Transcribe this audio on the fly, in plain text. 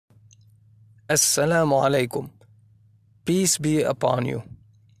Assalamu alaikum. Peace be upon you.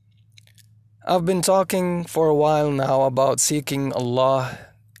 I've been talking for a while now about seeking Allah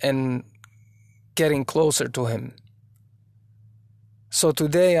and getting closer to Him. So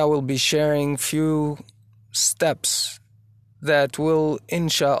today I will be sharing few steps that will,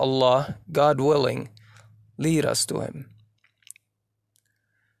 insha'Allah, God willing, lead us to Him.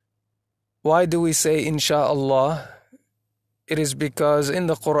 Why do we say insha'Allah? It is because in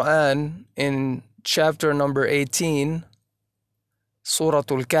the Quran, in chapter number 18, Surah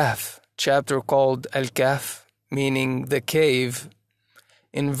Al-Kahf, chapter called Al-Kahf, meaning the cave,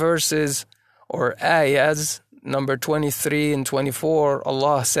 in verses or ayahs number 23 and 24,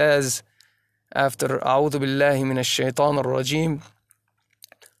 Allah says, after أعوذ بالله من الشيطان الرجيم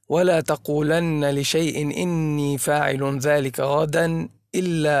ولا تقولن لشيء إني فاعل ذلك غدا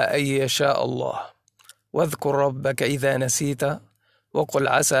إلا أن يشاء الله واذكر ربك إذا نسيت وقل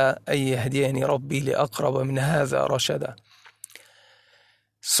عسى أن يهديني ربي لأقرب من هذا رشدا.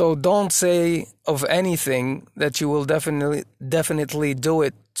 So don't say of anything that you will definitely do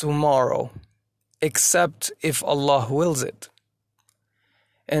it tomorrow, except if Allah wills it.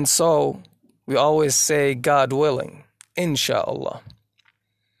 And so we always say God willing, insha'Allah.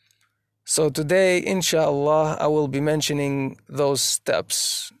 So today, insha'Allah, I will be mentioning those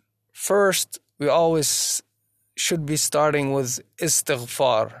steps. First, we always should be starting with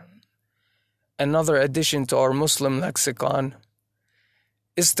istighfar, another addition to our Muslim lexicon.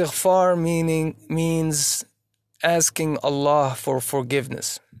 Istighfar means asking Allah for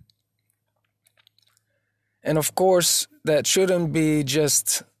forgiveness. And of course, that shouldn't be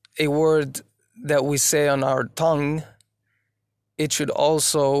just a word that we say on our tongue. It should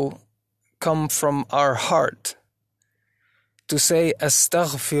also come from our heart. To say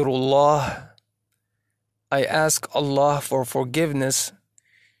astaghfirullah, I ask Allah for forgiveness,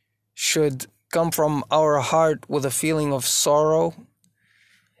 should come from our heart with a feeling of sorrow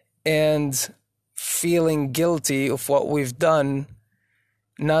and feeling guilty of what we've done,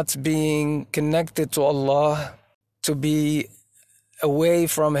 not being connected to Allah, to be away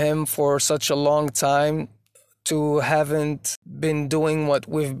from Him for such a long time, to haven't been doing what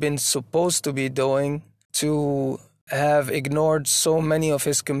we've been supposed to be doing, to have ignored so many of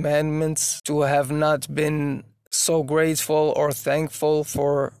His commandments, to have not been so grateful or thankful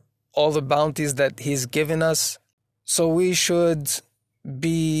for all the bounties that He's given us. So we should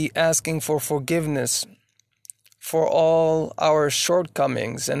be asking for forgiveness for all our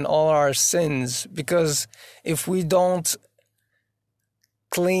shortcomings and all our sins, because if we don't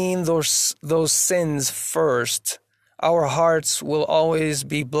clean those sins first, our hearts will always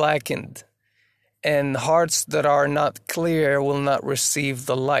be blackened. And hearts that are not clear will not receive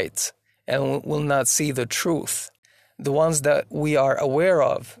the light and will not see the truth. The ones that we are aware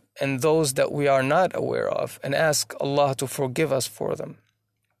of and those that we are not aware of, and ask Allah to forgive us for them.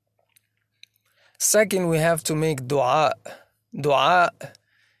 Second, we have to make dua. Dua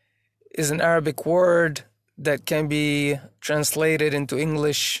is an Arabic word that can be translated into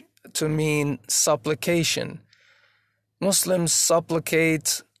English to mean supplication. Muslims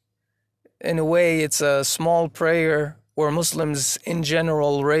supplicate. In a way, it's a small prayer where Muslims in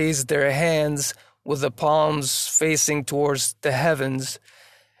general raise their hands with the palms facing towards the heavens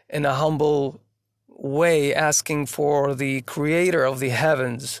in a humble way, asking for the Creator of the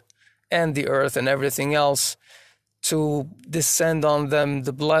heavens and the earth and everything else to descend on them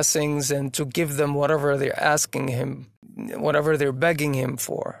the blessings and to give them whatever they're asking Him, whatever they're begging Him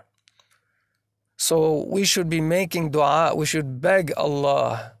for. So we should be making dua, we should beg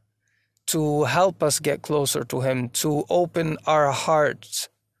Allah to help us get closer to Him, to open our hearts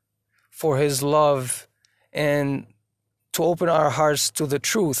for His love and to open our hearts to the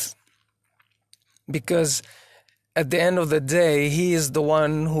truth. Because at the end of the day, He is the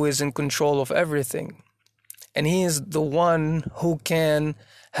one who is in control of everything. And He is the one who can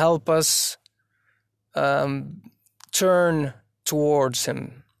help us turn towards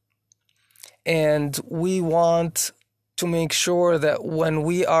Him. And we want to make sure that when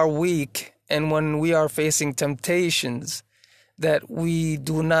we are weak and when we are facing temptations, that we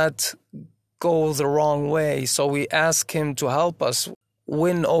do not go the wrong way. So we ask Him to help us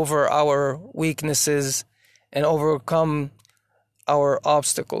win over our weaknesses and overcome our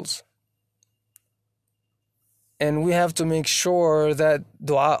obstacles. And we have to make sure that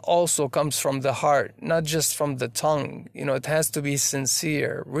dua also comes from the heart, not just from the tongue. It has to be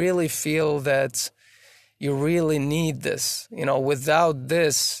sincere. Really feel that you really need this. Without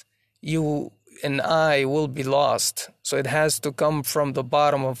this, you and I will be lost. So it has to come from the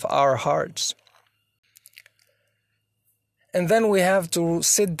bottom of our hearts. And then we have to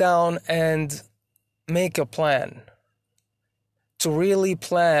sit down and make a plan, to really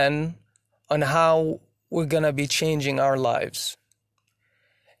plan on how we're going to be changing our lives.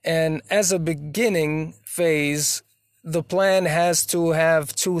 And as a beginning phase, the plan has to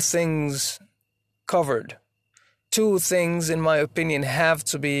have two things covered. Two things, in my opinion, have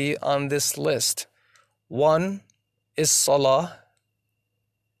to be on this list. One is Salah,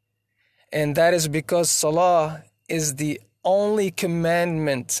 and that is because Salah is the only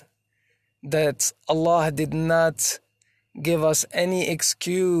commandment that Allah did not give us any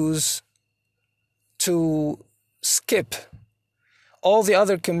excuse to skip. All the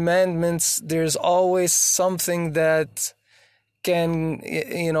other commandments, there's always something that can,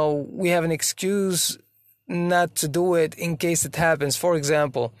 we have an excuse not to do it in case it happens. For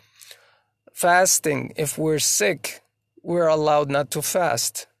example, fasting. If we're sick, we're allowed not to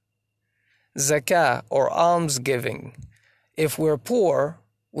fast. Zakah or almsgiving. If we're poor,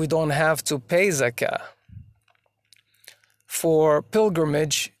 we don't have to pay zakah. For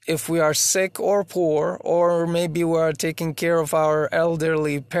pilgrimage, if we are sick or poor, or maybe we are taking care of our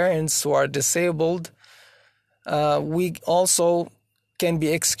elderly parents who are disabled, we also can be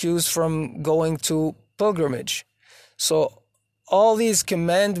excused from going to pilgrimage. So all these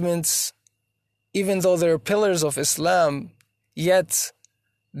commandments, even though they're pillars of Islam, yet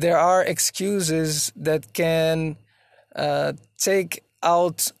there are excuses that can take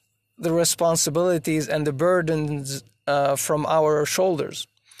out the responsibilities and the burdens from our shoulders.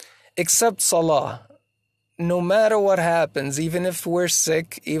 Except Salah. No matter what happens, even if we're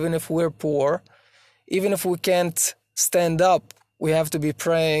sick, even if we're poor, even if we can't stand up, we have to be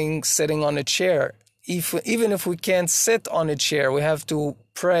praying sitting on a chair. Even if we can't sit on a chair, we have to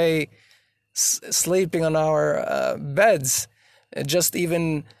pray sleeping on our beds, just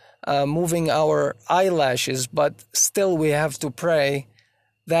even moving our eyelashes, but still we have to pray.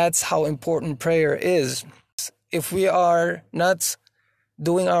 That's how important prayer is. If we are not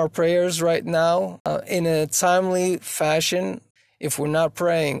doing our prayers right now in a timely fashion, if we're not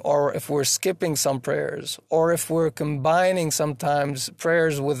praying, or if we're skipping some prayers, or if we're combining sometimes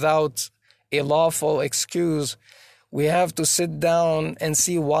prayers without a lawful excuse, we have to sit down and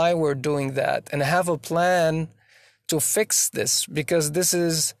see why we're doing that and have a plan to fix this, because this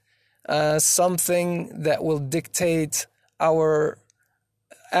is something that will dictate our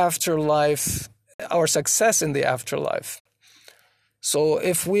afterlife, our success in the afterlife. So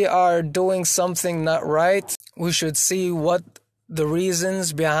if we are doing something not right, we should see what the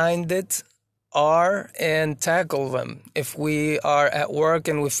reasons behind it are and tackle them. If we are at work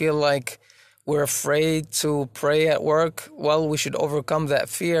and we feel like we're afraid to pray at work, well, we should overcome that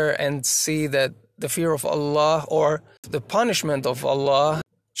fear and see that the fear of Allah or the punishment of Allah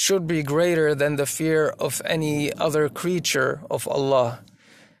should be greater than the fear of any other creature of Allah.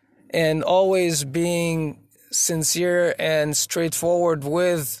 And always being sincere and straightforward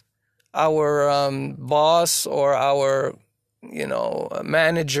with our boss or our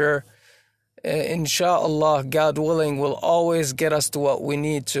manager, inshallah, God willing, will always get us to what we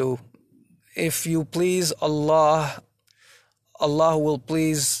need to. If you please Allah, Allah will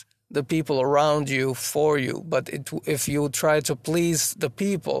please the people around you for you. But if you try to please the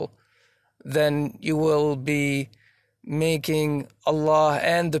people, then you will be making Allah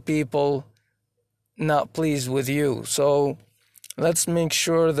and the people not pleased with you. So let's make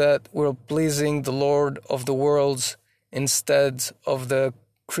sure that we're pleasing the Lord of the worlds instead of the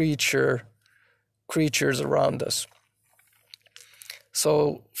creatures around us.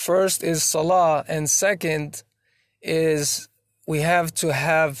 So first is Salah, and second is we have to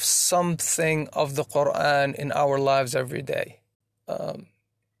have something of the Quran in our lives every day.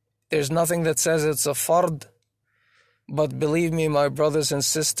 There's nothing that says it's a fard, but believe me, my brothers and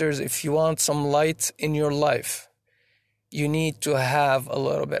sisters, if you want some light in your life, you need to have a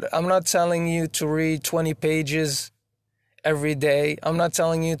little bit. I'm not telling you to read 20 pages every day. I'm not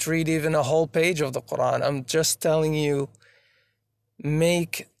telling you to read even a whole page of the Quran. I'm just telling you,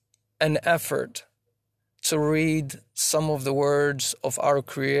 make an effort to read some of the words of our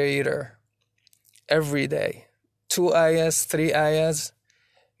Creator every day. 2 ayahs, 3 ayahs.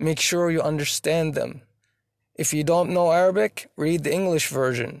 Make sure you understand them. If you don't know Arabic, read the English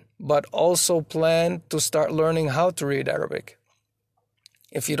version, but also plan to start learning how to read Arabic.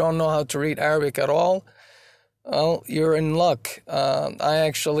 If you don't know how to read Arabic at all, well, you're in luck. I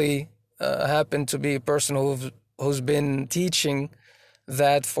actually happen to be a person who's been teaching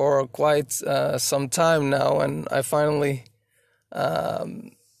that for quite some time now, and I finally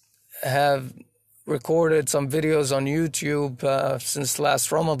have recorded some videos on YouTube since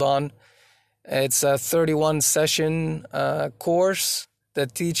last Ramadan, It's a 31 session course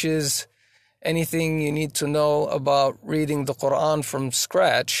that teaches anything you need to know about reading the Quran from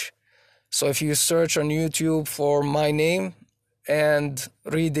scratch. So if you search on YouTube for my name and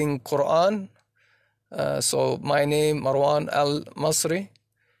reading Quran, so my name Marwan Al Masri,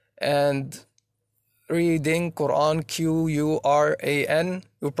 and reading Quran, Quran,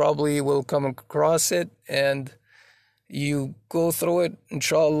 you probably will come across it, and you go through it,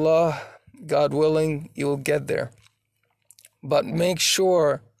 inshallah, God willing, you will get there. But make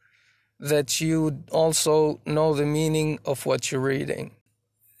sure that you also know the meaning of what you're reading.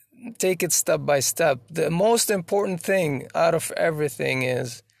 Take it step by step. The most important thing out of everything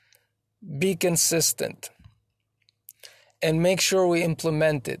is be consistent and make sure we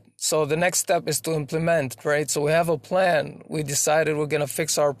implement it. So the next step is to implement, right? So we have a plan. We decided we're going to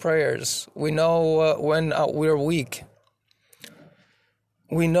fix our prayers. We know when we're weak.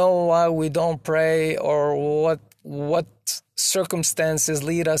 We know why we don't pray, or what circumstances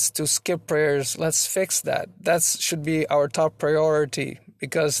lead us to skip prayers. Let's fix that. That should be our top priority,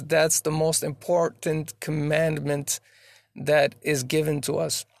 because that's the most important commandment that is given to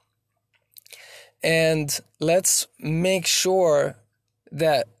us. And let's make sure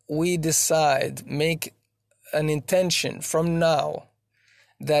that we decide, make an intention from now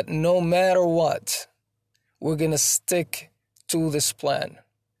that no matter what, we're going to stick to this plan.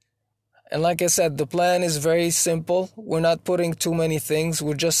 And like I said, the plan is very simple. We're not putting too many things.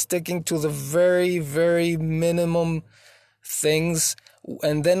 We're just sticking to the very, very minimum things.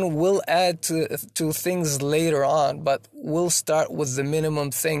 And then we'll add to things later on. But we'll start with the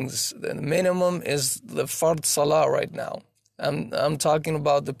minimum things. The minimum is the fard salah right now. I'm talking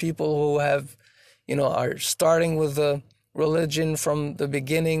about the people who have, are starting with the religion from the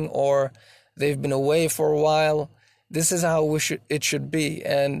beginning, or they've been away for a while. This is how it should be.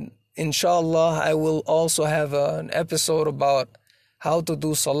 And inshallah, I will also have an episode about how to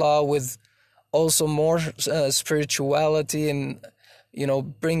do salah with also more spirituality, and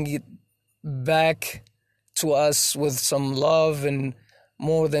bring it back to us with some love and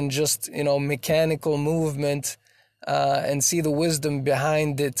more than just mechanical movement, and see the wisdom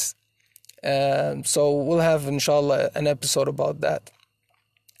behind it. So we'll have inshallah an episode about that.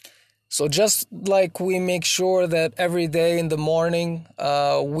 So just like we make sure that every day in the morning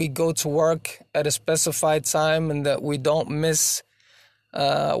we go to work at a specified time, and that we don't miss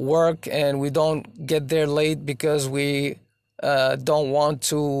work and we don't get there late because we don't want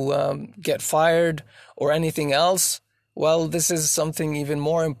to get fired or anything else, well, this is something even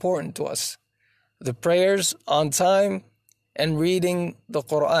more important to us. The prayers on time and reading the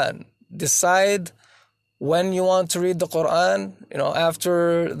Quran. Decide when you want to read the Quran,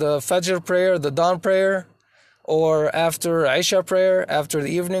 after the Fajr prayer, the dawn prayer, or after Isha prayer, after the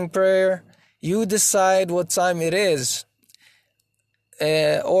evening prayer. You decide what time it is.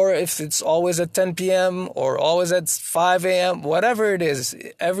 Or if it's always at 10 p.m. or always at 5 a.m., whatever it is.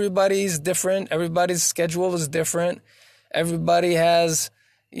 Everybody's different. Everybody's schedule is different. Everybody has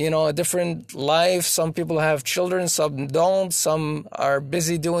a different life. Some people have children, some don't. Some are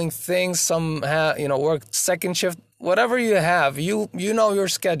busy doing things. Some have, work second shift. Whatever you have, you know your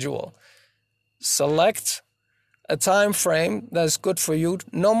schedule. Select a time frame that's good for you,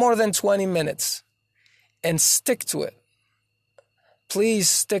 no more than 20 minutes, and stick to it. Please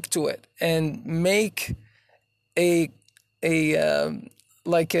stick to it and make a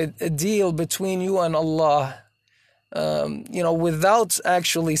deal between you and Allah. Without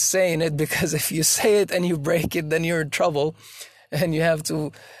actually saying it, because if you say it and you break it, then you're in trouble and you have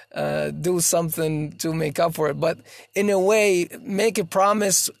to do something to make up for it. But in a way, make a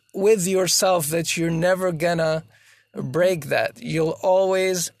promise with yourself that you're never gonna break that. You'll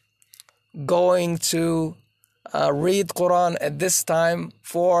always going to read Quran at this time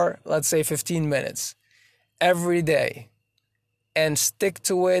for, let's say, 15 minutes every day, and stick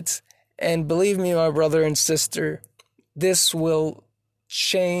to it. And believe me, my brother and sister, this will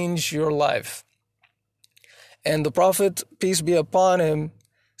change your life. And the Prophet, peace be upon him,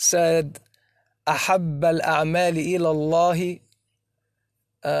 said, أحب الأعمال إلى الله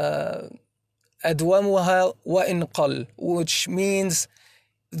أدومها وإن قل, which means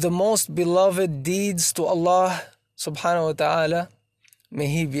the most beloved deeds to Allah subhanahu wa ta'ala, may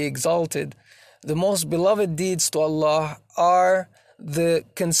He be exalted, the most beloved deeds to Allah are the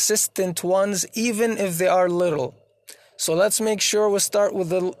consistent ones, even if they are little. So let's make sure we start with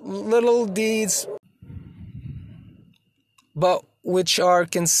the little deeds, but which are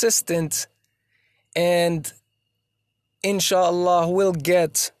consistent, and inshallah we'll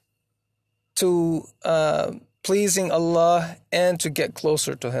get to pleasing Allah and to get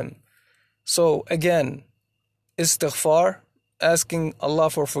closer to Him. So again, istighfar, asking Allah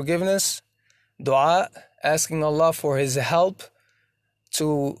for forgiveness, dua, asking Allah for His help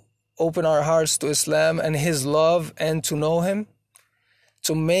to open our hearts to Islam and His love and to know Him,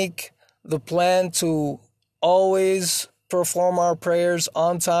 to make the plan to always perform our prayers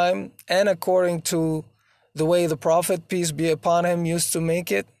on time and according to the way the Prophet, peace be upon him, used to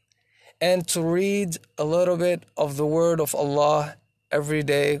make it, and to read a little bit of the word of Allah every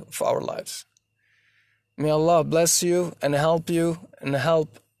day of our lives. May Allah bless you and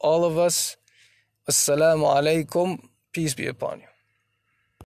help all of us. Assalamu alaikum, peace be upon you.